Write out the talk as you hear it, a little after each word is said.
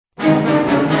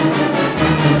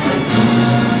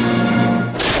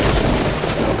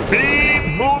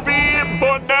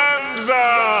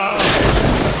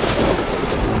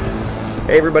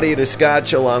Hey everybody, it is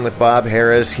Scotch along with Bob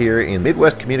Harris here in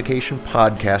Midwest Communication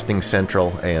Podcasting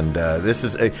Central, and this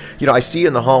is I see you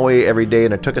in the hallway every day,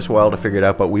 and it took us a while to figure it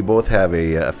out, but we both have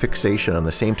a fixation on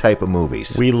the same type of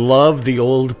movies. We love the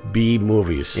old B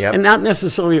movies, and not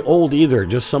necessarily old either,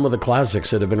 just some of the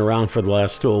classics that have been around for the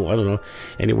last,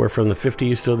 anywhere from the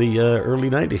 50s to the early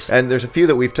 90s. And there's a few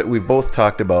that we've both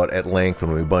talked about at length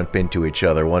when we bump into each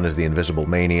other. One is The Invisible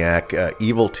Maniac.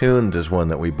 Evil Toons is one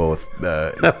that we both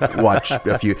watched.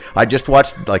 A few. I just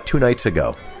watched like 2 nights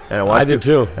ago. And I did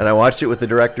too. And I watched it with the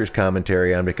director's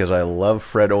commentary on because I love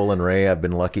Fred Olen Ray. I've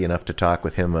been lucky enough to talk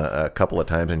with him a couple of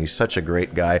times, and he's such a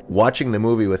great guy. Watching the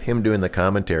movie with him doing the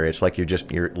commentary, it's like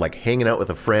you're like hanging out with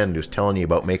a friend who's telling you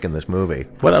about making this movie.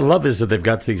 What I love is that they've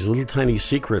got these little tiny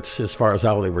secrets as far as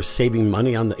how they were saving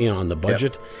money on the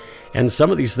budget. Yep. And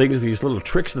some of these things, these little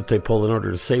tricks that they pull in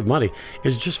order to save money,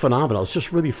 is just phenomenal. It's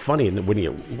just really funny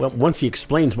once he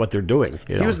explains what they're doing.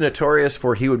 He was notorious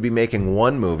for he would be making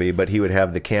one movie, but he would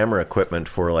have the camera equipment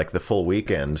for like the full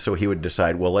weekend. So he would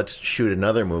decide, well, let's shoot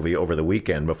another movie over the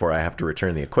weekend before I have to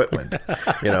return the equipment.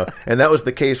 And that was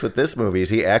the case with this movie. Is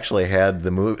he actually had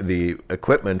the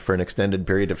equipment for an extended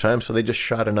period of time, so they just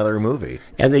shot another movie.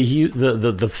 And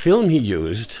the film he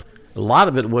used. A lot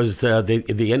of it was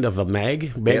the end of a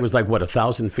mag. Mag was like,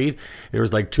 1,000 feet? There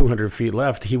was like 200 feet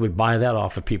left. He would buy that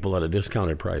off of people at a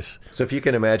discounted price. So if you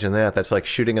can imagine that's like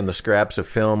shooting in the scraps of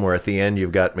film where at the end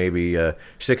you've got maybe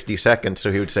 60 seconds.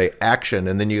 So he would say action,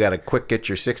 and then you got to quick get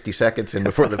your 60 seconds in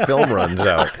before the film runs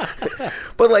out.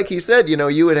 But like he said,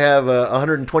 you would have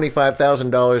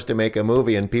 $125,000 to make a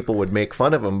movie and people would make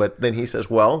fun of him. But then he says,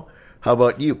 well, how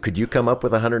about you? Could you come up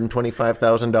with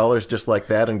 $125,000 just like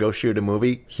that and go shoot a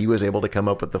movie? He was able to come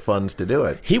up with the funds to do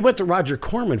it. He went to Roger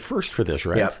Corman first for this,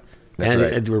 right? Yep, that's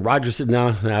right. And Roger said,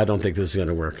 "No, I don't think this is going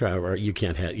to work. You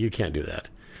can't do that."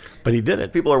 But he did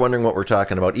it. People are wondering what we're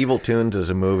talking about. Evil Toons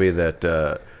is a movie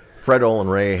that Fred Olen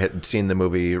Ray had seen the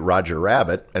movie Roger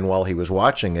Rabbit, and while he was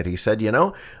watching it, he said,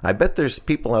 I bet there's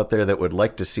people out there that would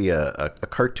like to see a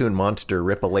cartoon monster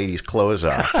rip a lady's clothes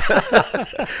off.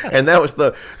 And that was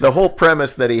the whole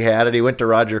premise that he had. And he went to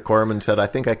Roger Corman and said, I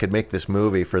think I could make this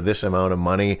movie for this amount of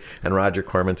money. And Roger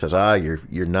Corman says,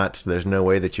 you're nuts. There's no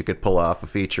way that you could pull off a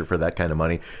feature for that kind of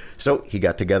money. So he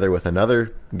got together with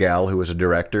another gal who was a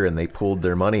director, and they pooled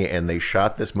their money, and they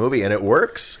shot this movie, and it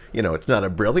works. It's not a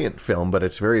brilliant film, but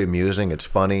it's very amusing. It's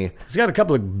funny. It's got a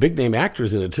couple of big-name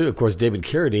actors in it, too. Of course, David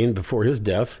Carradine before his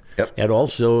death. Yep. And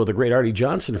also the great Artie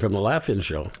Johnson from The Laugh-In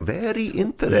Show. Very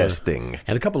interesting.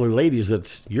 And a couple of ladies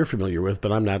that you're familiar with,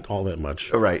 but I'm not all that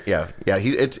much. Right, yeah.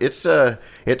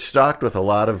 It's stocked with a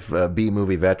lot of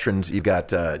B-movie veterans. You've got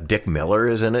Dick Miller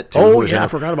is in it, too. Oh, yeah, I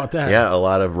forgot about that. Yeah, a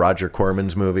lot of Roger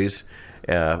Corman's movies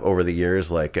over the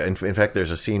years. Like, in fact,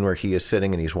 there's a scene where he is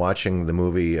sitting and he's watching the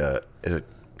movie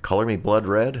Color Me Blood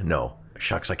Red? No.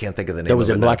 Shucks, I can't think of the name. That was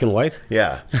of it in black and white?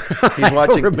 Yeah. He's watching, I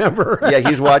don't remember. Yeah,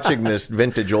 he's watching this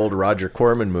vintage old Roger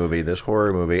Corman movie, this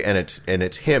horror movie, and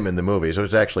it's him in the movie. So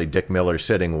it's actually Dick Miller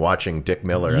sitting watching Dick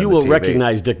Miller. You will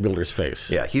recognize Dick Miller's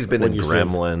face. Yeah, he's been in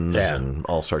Gremlins and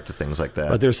all sorts of things like that.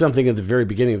 But there's something at the very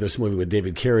beginning of this movie with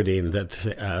David Carradine that,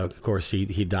 of course,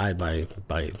 he died by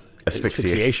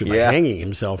asphyxiation, by hanging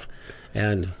himself.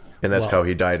 And that's how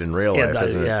he died in real life,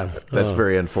 isn't it? Yeah. That's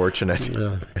very unfortunate.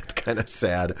 It's kind of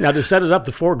sad. Now, to set it up,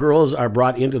 the 4 girls are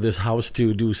brought into this house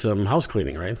to do some house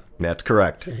cleaning, right? That's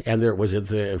correct. And was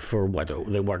it for what?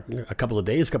 They worked a couple of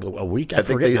days, a week? I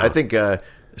forget now. I think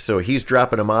so he's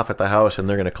dropping them off at the house, and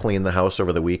they're going to clean the house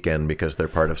over the weekend because they're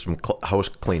part of some house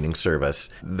cleaning service.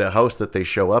 The house that they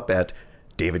show up at,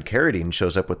 David Carradine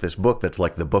shows up with this book that's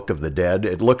like the Book of the Dead.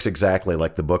 It looks exactly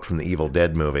like the book from the Evil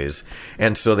Dead movies.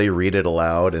 And so they read it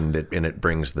aloud, and it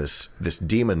brings this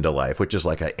demon to life, which is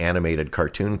like an animated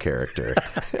cartoon character.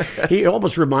 He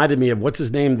almost reminded me of, what's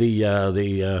his name,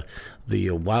 the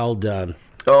wild...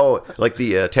 like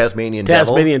the Tasmanian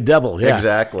Devil? Tasmanian Devil, yeah.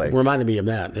 Exactly. Reminded me of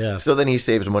that, yeah. So then he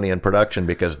saves money on production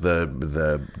because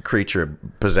the creature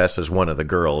possesses one of the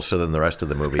girls, so then the rest of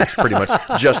the movie, it's pretty much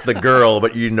just the girl,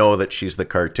 but you know that she's the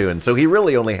cartoon. So he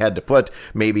really only had to put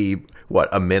maybe,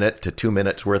 a minute to 2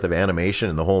 minutes worth of animation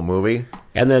in the whole movie.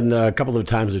 And then a couple of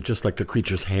times it's just like the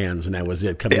creature's hands, and that was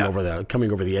it, coming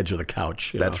over the edge of the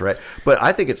couch. That's right. But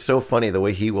I think it's so funny the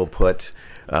way he will put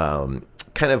kind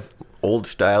of old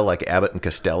style, like Abbott and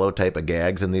Costello type of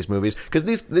gags in these movies, because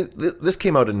this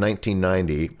came out in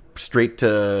 1990, straight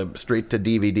to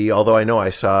DVD. Although I know I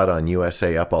saw it on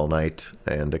USA Up All Night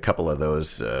and a couple of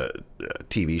those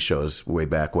TV shows way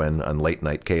back when on late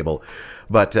night cable.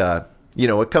 But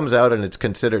it comes out and it's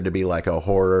considered to be like a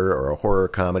horror or a horror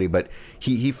comedy, but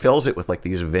he fills it with like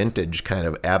these vintage kind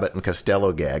of Abbott and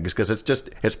Costello gags, because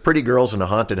it's pretty girls in a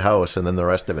haunted house, and then the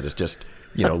rest of it is just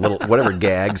little whatever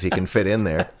gags he can fit in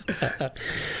there.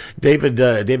 David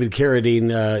Carradine,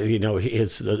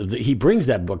 he brings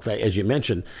that book, as you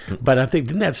mentioned, but I think,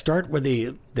 didn't that start where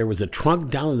there was a trunk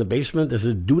down in the basement that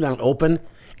says "Do not open,"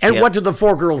 and what did the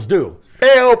four girls do?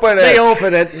 They open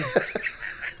it.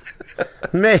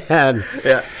 Man.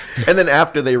 Yeah. And then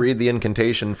after they read the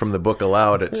incantation from the book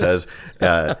aloud, it says,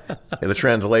 the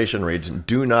translation reads,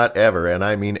 "Do not ever, and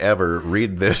I mean ever,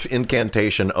 read this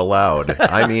incantation aloud.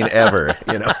 I mean ever."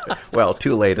 Well,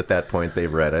 too late at that point.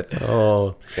 They've read it.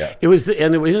 Oh, yeah. It was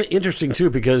interesting too,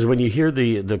 because when you hear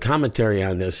the commentary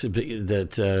on this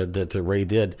that Ray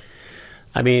did,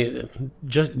 I mean,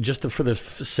 just for the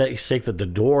sake that the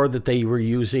door that they were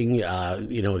using,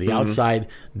 the outside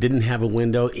didn't have a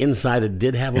window, inside it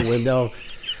did have a window.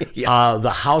 Yeah.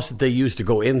 The house that they used to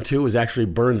go into was actually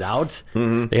burned out.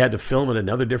 Mm-hmm. They had to film in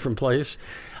another different place.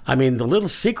 I mean, the little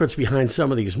secrets behind some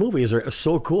of these movies are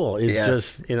so cool. It's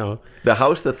just, The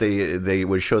house that they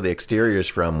would show the exteriors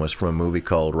from was from a movie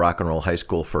called Rock and Roll High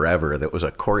School Forever. That was a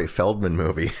Corey Feldman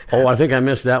movie. Oh, I think I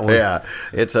missed that one. Yeah.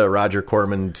 It's a Roger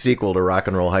Corman sequel to Rock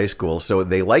and Roll High School. So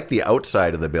they like the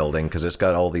outside of the building because it's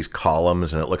got all these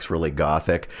columns and it looks really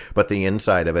gothic. But the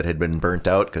inside of it had been burnt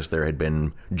out because there had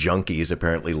been junkies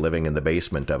apparently living in the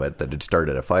basement of it that had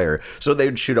started a fire. So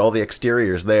they'd shoot all the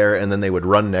exteriors there, and then they would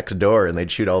run next door and they'd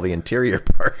shoot all the interior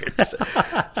parts.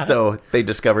 So they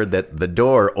discovered that the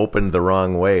door opened the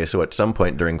wrong way. So at some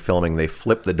point during filming, they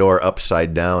flipped the door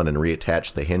upside down and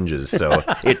reattached the hinges. So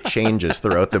it changes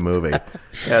throughout the movie.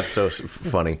 That's so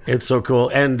funny. It's so cool.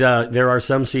 And there are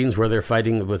some scenes where they're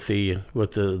fighting with the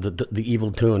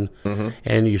evil Toon, mm-hmm.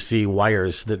 and you see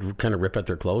wires that kind of rip at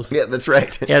their clothes. Yeah, that's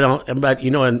right. But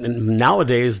and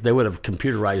nowadays they would have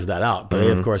computerized that out, but they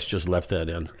of course just left that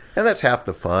in. And that's half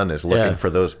the fun, is looking for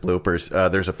those bloopers.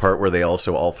 There's a part where they all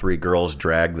three girls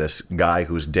drag this guy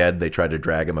who's dead. They try to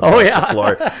drag him across the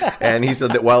floor. And he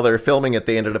said that while they're filming it,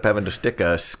 they ended up having to stick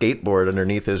a skateboard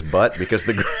underneath his butt because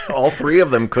all three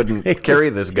of them couldn't carry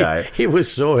this guy. He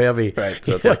was so heavy. Right.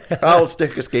 So it's like, I'll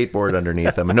stick a skateboard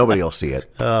underneath him and nobody will see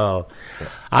it. Oh.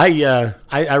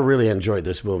 I really enjoyed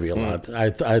this movie a lot. I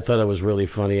thought it was really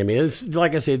funny. I mean, it's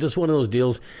like I say, just one of those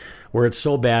deals where it's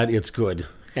so bad, it's good.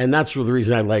 And that's the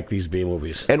reason I like these B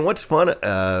movies. And what's fun,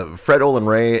 Fred Olen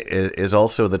Ray is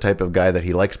also the type of guy that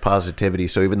he likes positivity.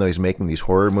 So even though he's making these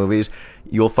horror movies,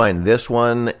 you'll find this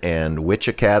one, and Witch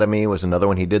Academy was another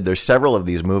one he did. There's several of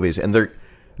these movies, and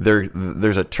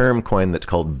there's a term coined that's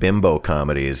called bimbo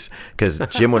comedies, because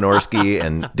Jim Wynorski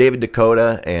and David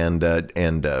Dakota and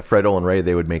Fred Olen Ray,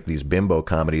 they would make these bimbo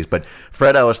comedies. But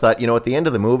Fred always thought, at the end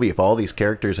of the movie, if all these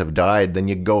characters have died, then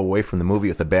you go away from the movie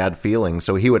with a bad feeling.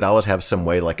 So he would always have some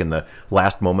way, like in the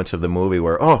last moments of the movie,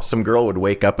 where some girl would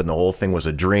wake up and the whole thing was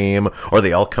a dream, or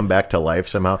they all come back to life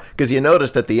somehow. Because you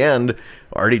noticed at the end,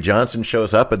 Artie Johnson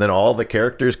shows up, and then all the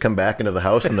characters come back into the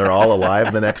house, and they're all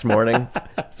alive the next morning.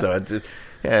 So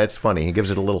it's funny. He gives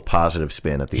it a little positive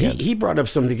spin at the end. He brought up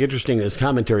something interesting in his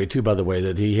commentary, too, by the way,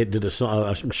 that he did a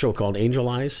show called Angel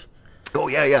Eyes. Oh,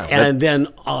 yeah. And then,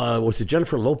 was it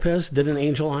Jennifer Lopez did an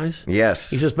Angel Eyes? Yes.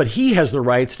 He says, but he has the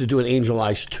rights to do an Angel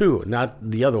Eyes 2, not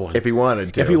the other one. If he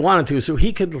wanted to. So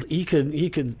he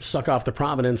could suck off the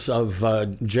prominence of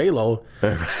J-Lo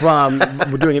from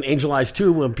doing an Angel Eyes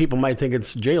 2 when people might think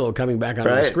it's J-Lo coming back on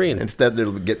the screen. Instead,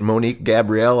 they'll get Monique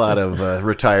Gabrielle out of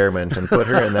retirement and put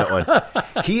her in that one.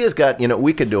 He has got,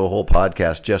 we could do a whole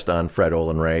podcast just on Fred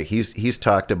Olen Ray. He's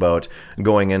talked about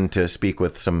going in to speak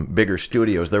with some bigger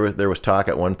studios. There was talk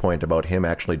at one point about him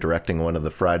actually directing one of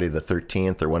the Friday the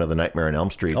 13th or one of the Nightmare on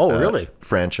Elm Street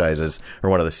franchises, or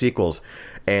one of the sequels.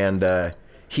 And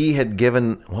he had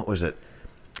given, what was it?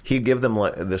 He'd give them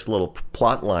this little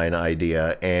plot line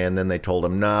idea, and then they told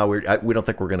him, "No, we don't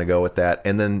think we're going to go with that."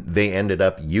 And then they ended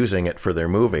up using it for their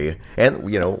movie. And,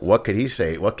 what could he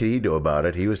say? What could he do about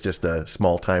it? He was just a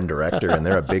small-time director, and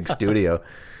they're a big studio.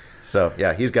 So,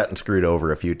 yeah, he's gotten screwed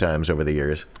over a few times over the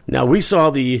years. Now, we saw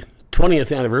the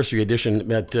 20th anniversary edition,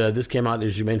 but this came out,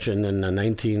 as you mentioned, in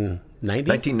 1990?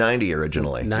 1990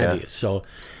 originally. 90. Yeah. So,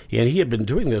 and he had been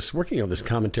working on this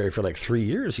commentary for like 3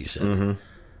 years, he said. Mm-hmm.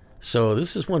 So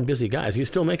this is one busy guy. Is he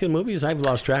still making movies? I've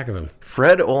lost track of him.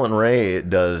 Fred Olen Ray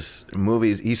does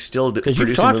movies. He's still producing movies. Because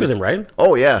you've talked with him, right?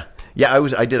 Oh, yeah. Yeah,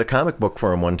 I did a comic book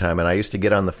for him one time, and I used to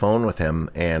get on the phone with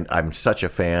him, and I'm such a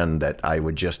fan that I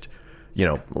would just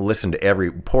listen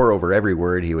to pour over every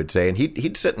word he would say, and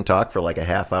he'd sit and talk for like a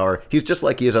half hour. He's just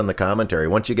like he is on the commentary.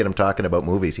 Once you get him talking about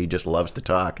movies, he just loves to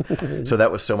talk. So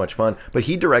that was so much fun. But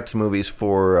he directs movies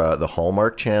for the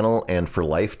Hallmark Channel and for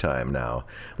Lifetime now.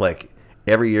 Like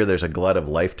every year, there's a glut of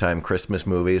Lifetime Christmas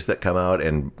movies that come out,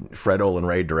 and Fred Olen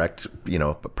Ray directs,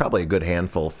 probably a good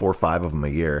handful, 4 or 5 of them a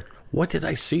year. What did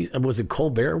I see? Was it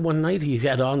Colbert one night? He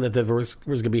had on that there was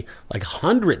going to be like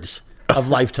hundreds of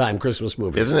Lifetime Christmas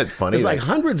movies. Isn't it funny? There's like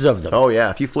hundreds of them. Oh, yeah.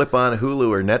 If you flip on Hulu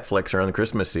or Netflix around the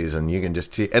Christmas season, you can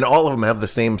just see. And all of them have the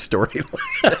same storyline.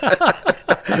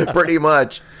 Pretty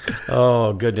much.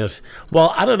 Oh, goodness.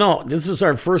 Well, I don't know. This is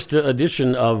our first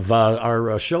edition of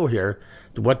our show here.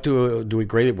 What do we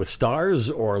grade it with, stars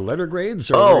or letter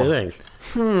grades? Or what do you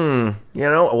think?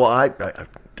 Well,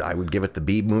 I would give it the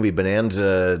B-Movie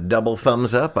Bonanza double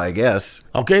thumbs up, I guess.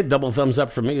 Okay, double thumbs up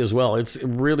for me as well. It's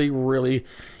really, really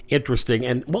interesting.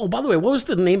 And, well, by the way, what was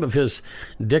the name of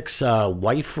Dick's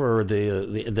wife or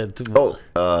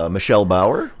Michelle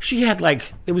Bauer? She had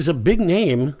it was a big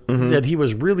name that he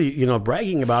was really,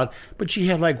 bragging about, but she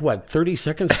had 30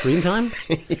 seconds screen time?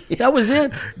 That was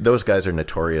it. Those guys are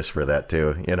notorious for that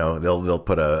too. They'll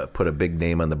put a big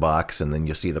name on the box, and then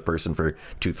you see the person for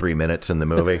 2-3 minutes in the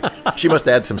movie. She must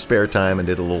have had some spare time and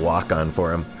did a little walk on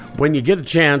for him. When you get a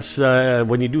chance,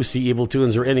 when you do see Evil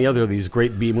Toons or any other of these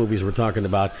great B movies we're talking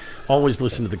about, always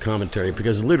listen to the commentary,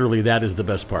 because literally that is the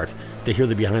best part, to hear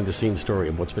the behind-the-scenes story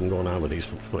of what's been going on with these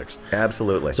flicks.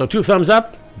 Absolutely. So 2 thumbs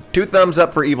up? 2 thumbs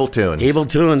up for Evil Toons. Evil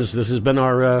Toons. This has been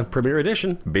our premiere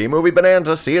edition. B-Movie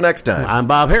Bonanza. See you next time. I'm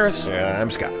Bob Harris. And I'm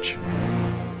Scotch.